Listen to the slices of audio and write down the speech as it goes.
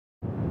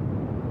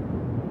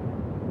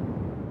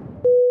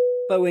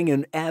Boeing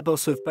and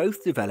Airbus have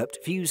both developed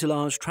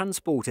fuselage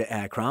transporter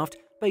aircraft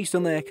based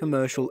on their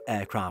commercial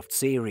aircraft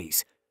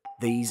series.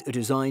 These are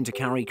designed to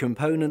carry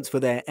components for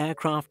their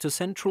aircraft to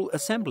central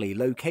assembly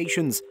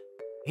locations.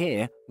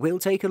 Here, we'll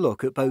take a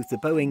look at both the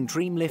Boeing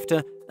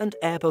Dreamlifter and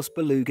Airbus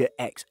Beluga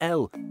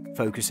XL,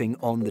 focusing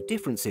on the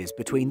differences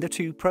between the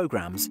two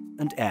programs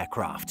and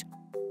aircraft.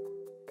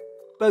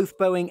 Both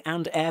Boeing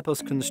and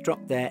Airbus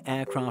construct their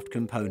aircraft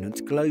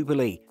components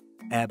globally.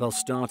 Airbus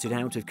started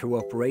out of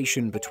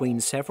cooperation between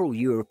several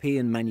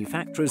European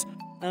manufacturers,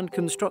 and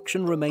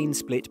construction remains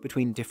split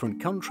between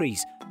different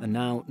countries, and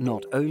now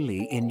not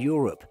only in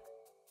Europe.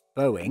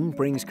 Boeing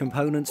brings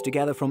components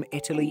together from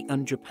Italy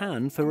and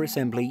Japan for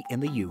assembly in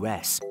the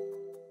US.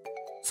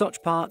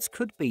 Such parts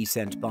could be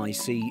sent by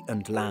sea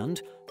and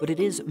land, but it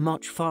is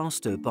much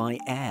faster by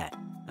air,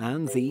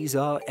 and these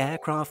are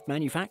aircraft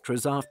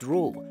manufacturers after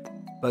all.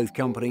 Both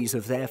companies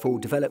have therefore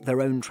developed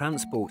their own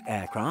transport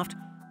aircraft.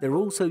 They're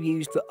also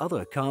used for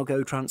other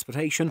cargo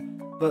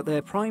transportation, but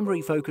their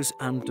primary focus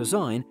and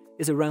design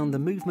is around the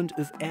movement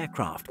of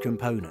aircraft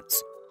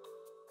components.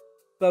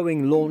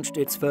 Boeing launched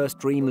its first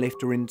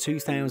Dreamlifter in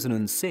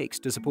 2006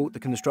 to support the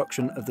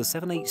construction of the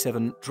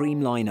 787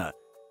 Dreamliner.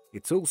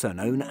 It's also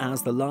known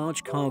as the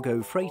Large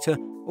Cargo Freighter,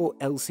 or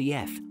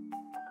LCF.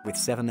 With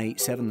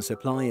 787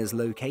 suppliers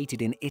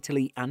located in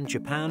Italy and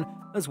Japan,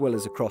 as well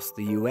as across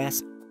the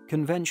US,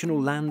 conventional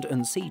land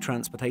and sea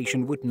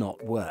transportation would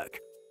not work.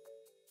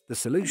 The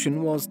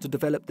solution was to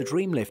develop the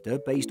Dreamlifter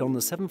based on the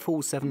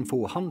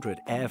 747-400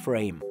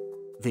 airframe.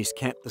 This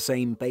kept the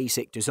same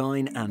basic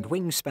design and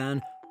wingspan,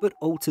 but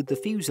altered the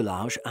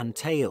fuselage and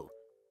tail.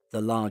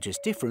 The largest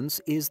difference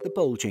is the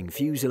bulging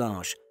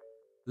fuselage.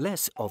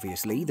 Less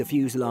obviously, the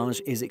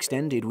fuselage is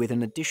extended with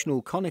an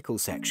additional conical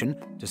section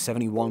to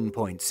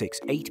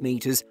 71.68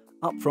 meters,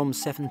 up from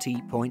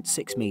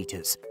 70.6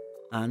 meters,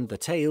 and the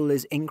tail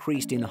is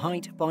increased in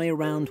height by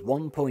around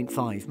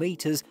 1.5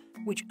 meters,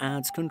 which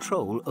adds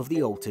control of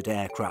the altered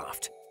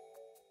aircraft.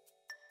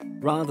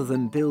 Rather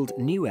than build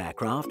new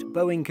aircraft,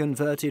 Boeing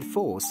converted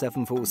 4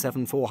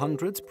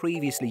 747-400s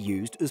previously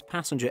used as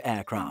passenger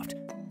aircraft.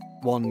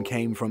 One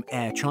came from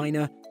Air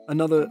China,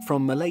 another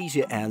from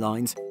Malaysia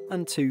Airlines,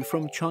 and 2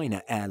 from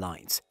China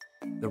Airlines.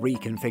 The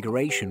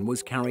reconfiguration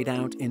was carried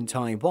out in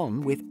Taiwan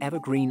with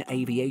Evergreen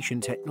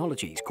Aviation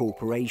Technologies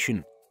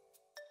Corporation.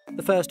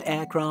 The first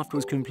aircraft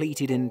was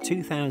completed in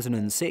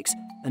 2006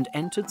 and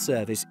entered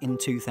service in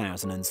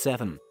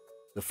 2007.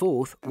 The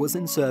fourth was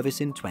in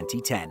service in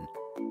 2010.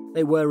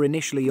 They were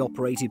initially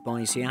operated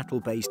by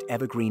Seattle-based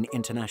Evergreen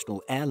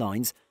International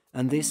Airlines,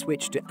 and this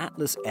switched to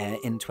Atlas Air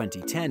in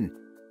 2010.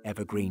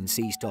 Evergreen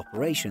ceased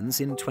operations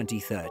in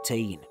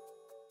 2013.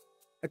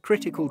 A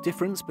critical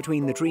difference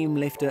between the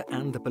Dreamlifter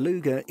and the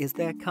Beluga is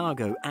their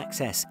cargo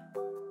access.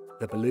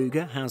 The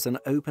Beluga has an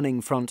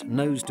opening front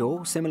nose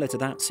door similar to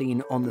that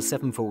seen on the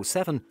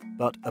 747,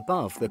 but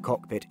above the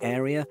cockpit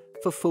area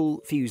for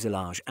full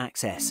fuselage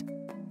access.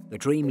 The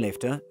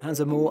Dreamlifter has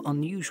a more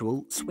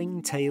unusual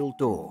swing tail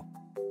door.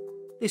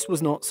 This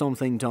was not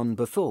something done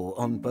before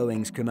on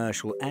Boeing's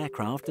commercial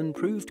aircraft and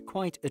proved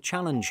quite a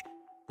challenge.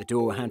 The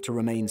door had to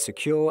remain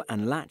secure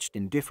and latched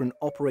in different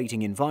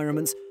operating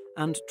environments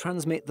and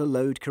transmit the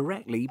load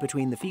correctly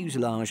between the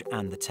fuselage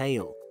and the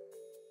tail.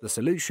 The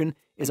solution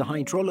is a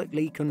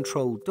hydraulically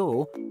controlled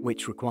door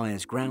which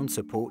requires ground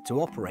support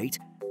to operate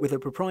with a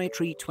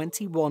proprietary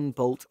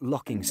 21-bolt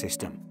locking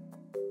system.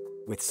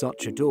 With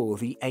such a door,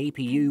 the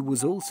APU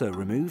was also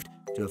removed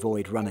to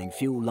avoid running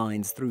fuel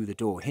lines through the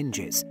door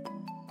hinges.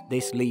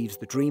 This leaves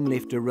the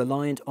Dreamlifter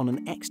reliant on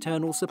an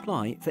external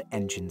supply for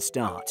engine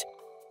start.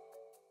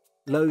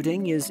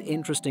 Loading is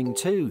interesting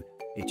too.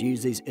 It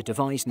uses a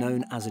device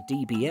known as a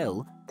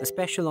DBL, a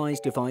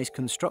specialized device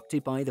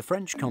constructed by the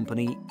French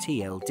company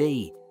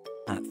TLD.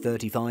 At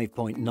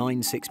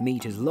 35.96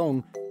 meters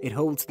long, it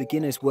holds the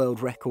Guinness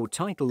World Record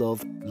title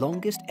of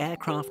longest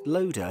aircraft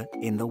loader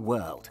in the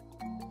world.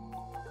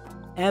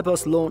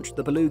 Airbus launched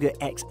the Beluga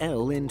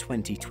XL in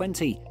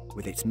 2020,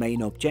 with its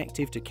main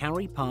objective to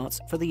carry parts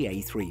for the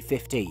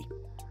A350.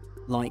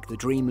 Like the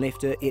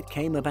Dreamlifter, it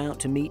came about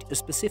to meet a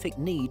specific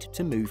need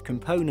to move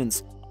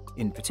components.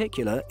 In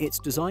particular, it's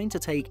designed to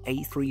take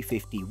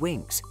A350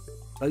 wings,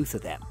 both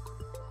of them.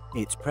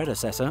 Its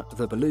predecessor,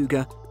 the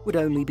Beluga, would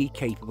only be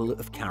capable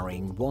of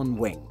carrying one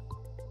wing.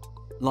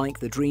 Like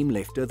the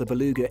Dreamlifter, the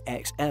Beluga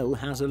XL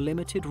has a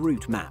limited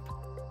route map.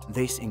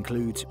 This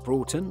includes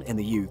Broughton in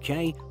the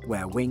UK,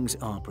 where wings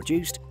are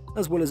produced,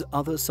 as well as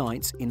other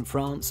sites in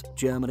France,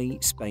 Germany,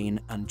 Spain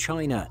and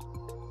China.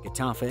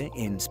 Getafe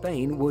in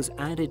Spain was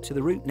added to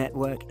the route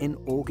network in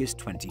August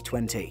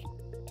 2020.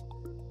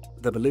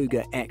 The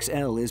Beluga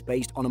XL is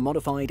based on a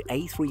modified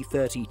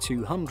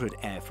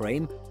A330-200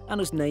 airframe and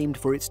is named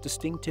for its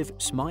distinctive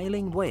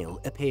smiling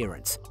whale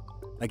appearance.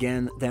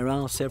 Again, there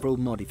are several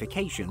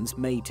modifications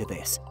made to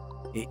this.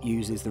 It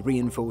uses the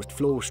reinforced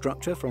floor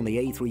structure from the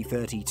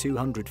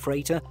A330-200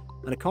 freighter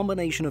and a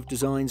combination of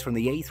designs from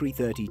the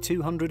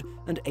A330-200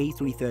 and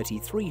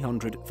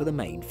A330-300 for the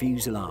main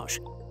fuselage.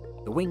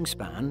 The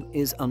wingspan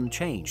is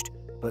unchanged,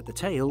 but the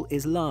tail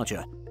is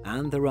larger,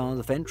 and there are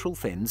the ventral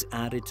fins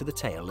added to the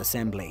tail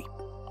assembly.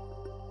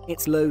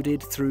 It's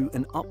loaded through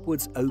an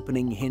upwards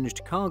opening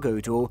hinged cargo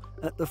door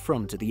at the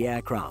front of the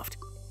aircraft.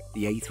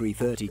 The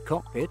A330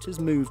 cockpit is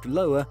moved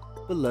lower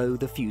below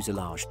the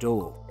fuselage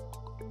door.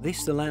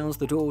 This allows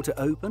the door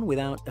to open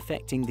without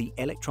affecting the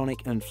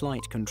electronic and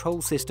flight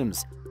control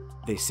systems.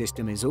 This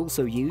system is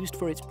also used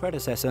for its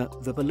predecessor,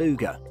 the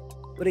Beluga,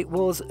 but it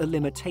was a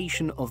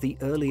limitation of the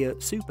earlier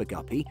Super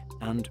Guppy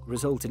and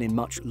resulted in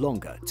much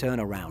longer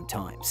turnaround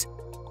times.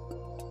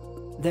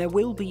 There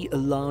will be a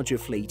larger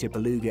fleet of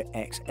Beluga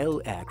XL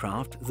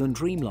aircraft than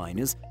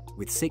Dreamliners,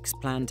 with 6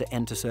 planned to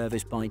enter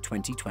service by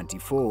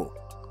 2024.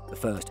 The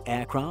first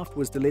aircraft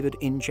was delivered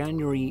in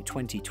January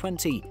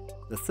 2020,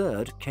 the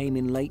third came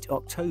in late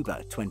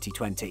October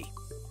 2020.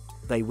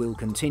 They will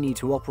continue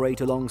to operate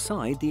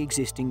alongside the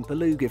existing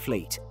Beluga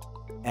fleet.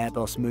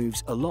 Airbus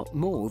moves a lot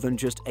more than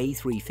just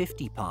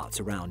A350 parts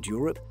around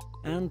Europe,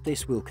 and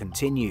this will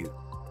continue.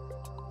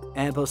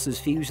 Airbus's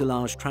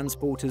fuselage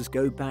transporters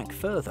go back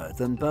further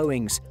than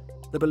Boeing's.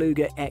 The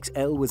Beluga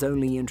XL was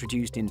only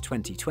introduced in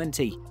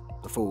 2020.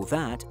 Before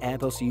that,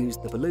 Airbus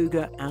used the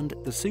Beluga and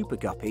the Super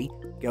Guppy,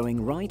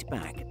 going right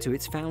back to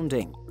its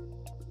founding.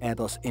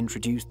 Airbus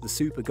introduced the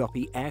Super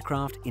Guppy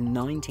aircraft in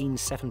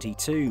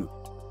 1972.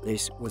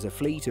 This was a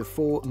fleet of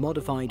 4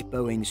 modified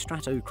Boeing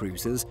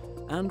Stratocruisers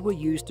and were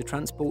used to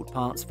transport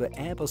parts for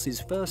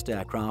Airbus's first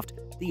aircraft,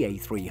 the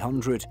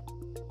A300.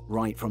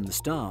 Right from the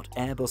start,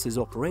 Airbus's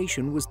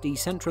operation was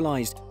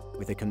decentralized,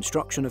 with the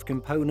construction of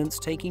components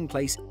taking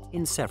place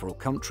in several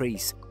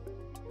countries.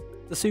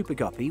 The Super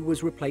Guppy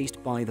was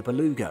replaced by the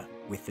Beluga,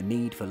 with the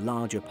need for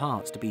larger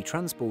parts to be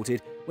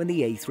transported when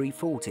the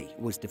A340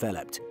 was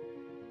developed.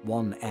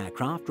 1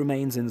 aircraft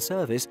remains in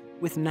service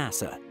with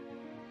NASA.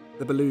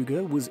 The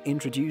Beluga was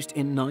introduced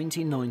in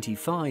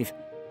 1995.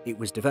 It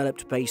was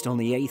developed based on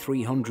the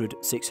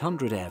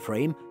A300-600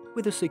 airframe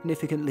with a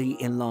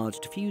significantly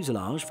enlarged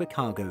fuselage for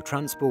cargo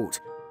transport.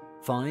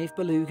 5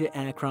 Beluga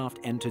aircraft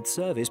entered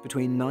service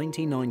between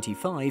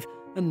 1995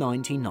 and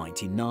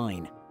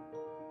 1999.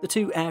 The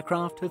 2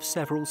 aircraft have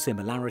several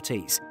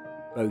similarities.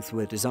 Both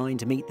were designed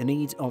to meet the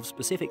needs of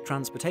specific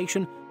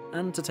transportation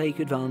and to take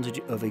advantage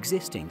of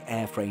existing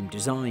airframe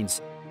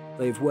designs.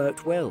 They've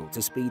worked well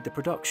to speed the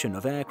production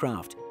of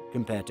aircraft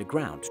compared to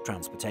ground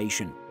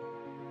transportation.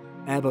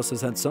 Airbus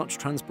has had such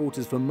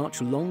transporters for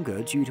much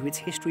longer due to its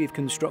history of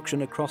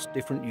construction across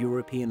different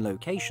European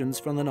locations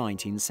from the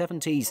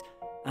 1970s,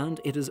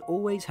 and it has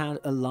always had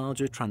a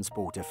larger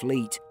transporter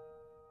fleet.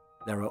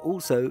 There are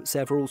also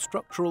several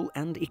structural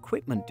and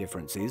equipment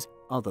differences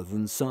other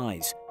than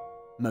size.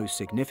 Most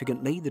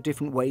significantly, the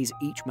different ways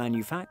each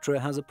manufacturer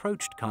has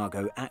approached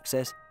cargo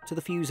access to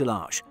the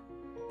fuselage.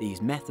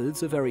 These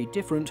methods are very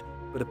different,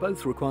 but have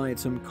both required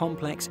some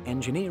complex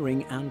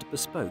engineering and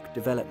bespoke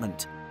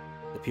development.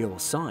 The pure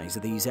size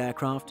of these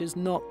aircraft is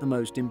not the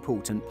most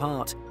important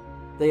part.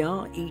 They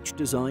are each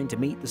designed to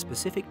meet the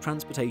specific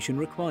transportation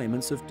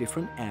requirements of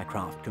different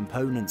aircraft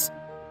components.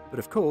 But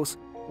of course,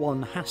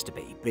 one has to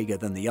be bigger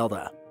than the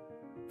other.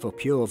 For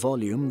pure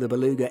volume, the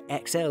Beluga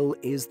XL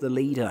is the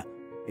leader.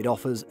 It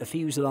offers a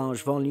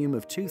fuselage volume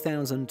of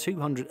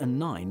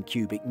 2,209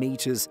 cubic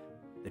meters.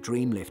 The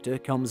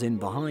Dreamlifter comes in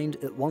behind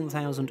at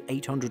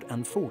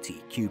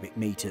 1,840 cubic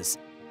meters.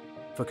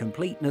 For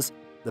completeness,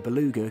 the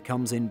Beluga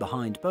comes in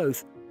behind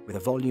both with a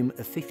volume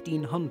of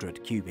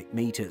 1,500 cubic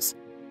meters.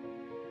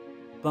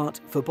 But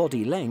for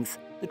body length,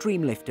 the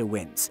Dreamlifter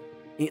wins.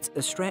 It's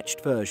a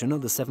stretched version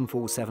of the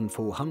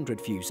 747-400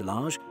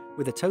 fuselage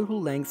with a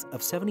total length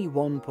of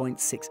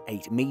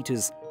 71.68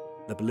 meters.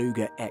 The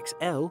Beluga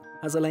XL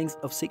has a length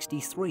of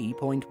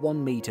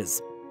 63.1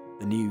 meters.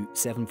 The new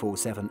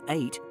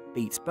 747-8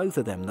 beats both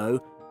of them though,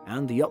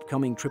 and the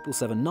upcoming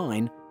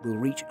 777-9 will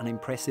reach an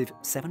impressive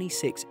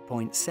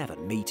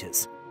 76.7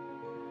 meters.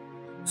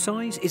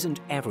 Size isn't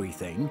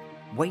everything,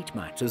 weight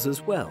matters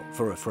as well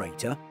for a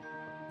freighter.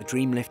 The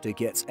Dreamlifter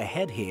gets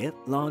ahead here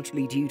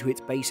largely due to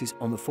its basis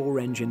on the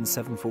 4-engine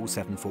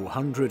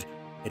 747-400.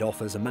 It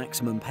offers a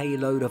maximum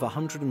payload of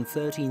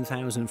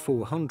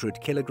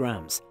 113,400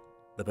 kilograms.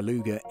 The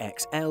Beluga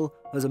XL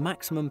has a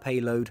maximum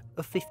payload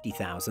of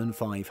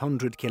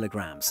 50,500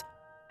 kilograms.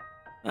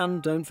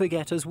 And don't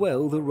forget as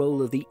well the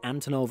role of the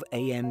Antonov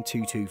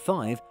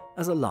AN225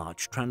 as a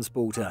large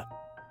transporter.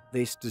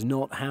 This does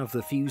not have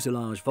the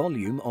fuselage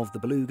volume of the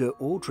Beluga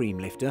or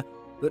Dreamlifter,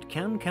 but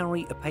can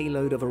carry a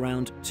payload of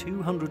around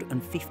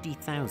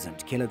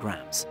 250,000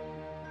 kilograms.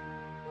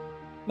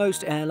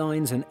 Most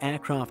airlines and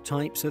aircraft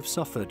types have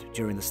suffered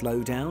during the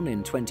slowdown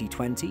in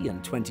 2020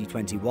 and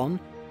 2021.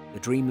 The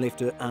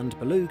Dreamlifter and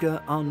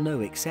Beluga are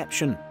no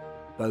exception.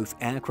 Both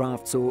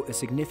aircraft saw a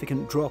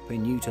significant drop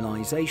in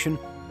utilization,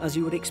 as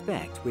you would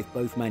expect with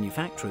both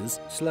manufacturers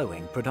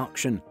slowing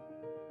production.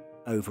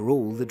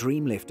 Overall, the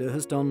Dreamlifter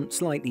has done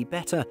slightly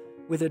better,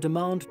 with a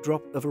demand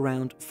drop of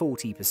around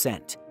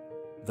 40%.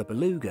 The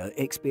Beluga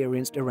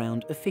experienced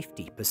around a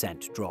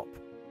 50% drop.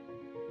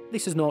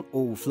 This is not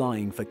all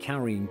flying for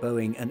carrying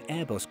Boeing and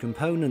Airbus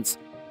components.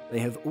 They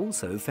have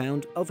also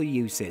found other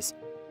uses.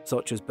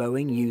 such as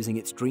Boeing using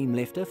its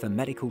Dreamlifter for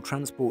medical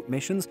transport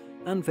missions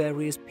and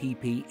various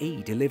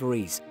PPE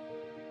deliveries.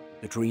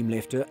 The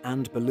Dreamlifter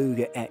and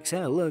Beluga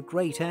XL are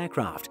great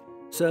aircraft,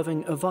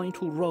 serving a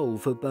vital role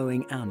for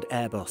Boeing and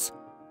Airbus.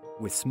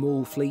 With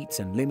small fleets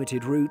and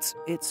limited routes,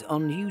 it's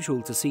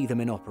unusual to see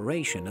them in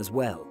operation as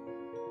well.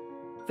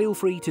 Feel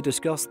free to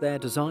discuss their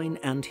design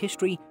and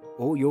history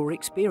or your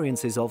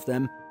experiences of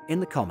them in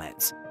the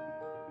comments.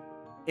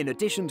 In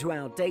addition to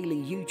our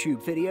daily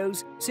YouTube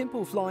videos,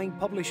 Simple Flying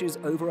publishes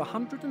over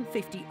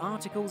 150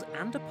 articles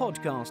and a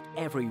podcast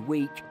every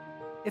week.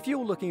 If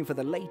you're looking for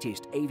the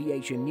latest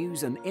aviation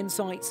news and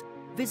insights,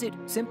 visit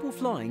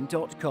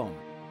simpleflying.com.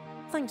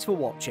 Thanks for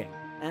watching,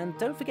 and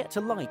don't forget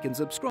to like and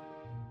subscribe.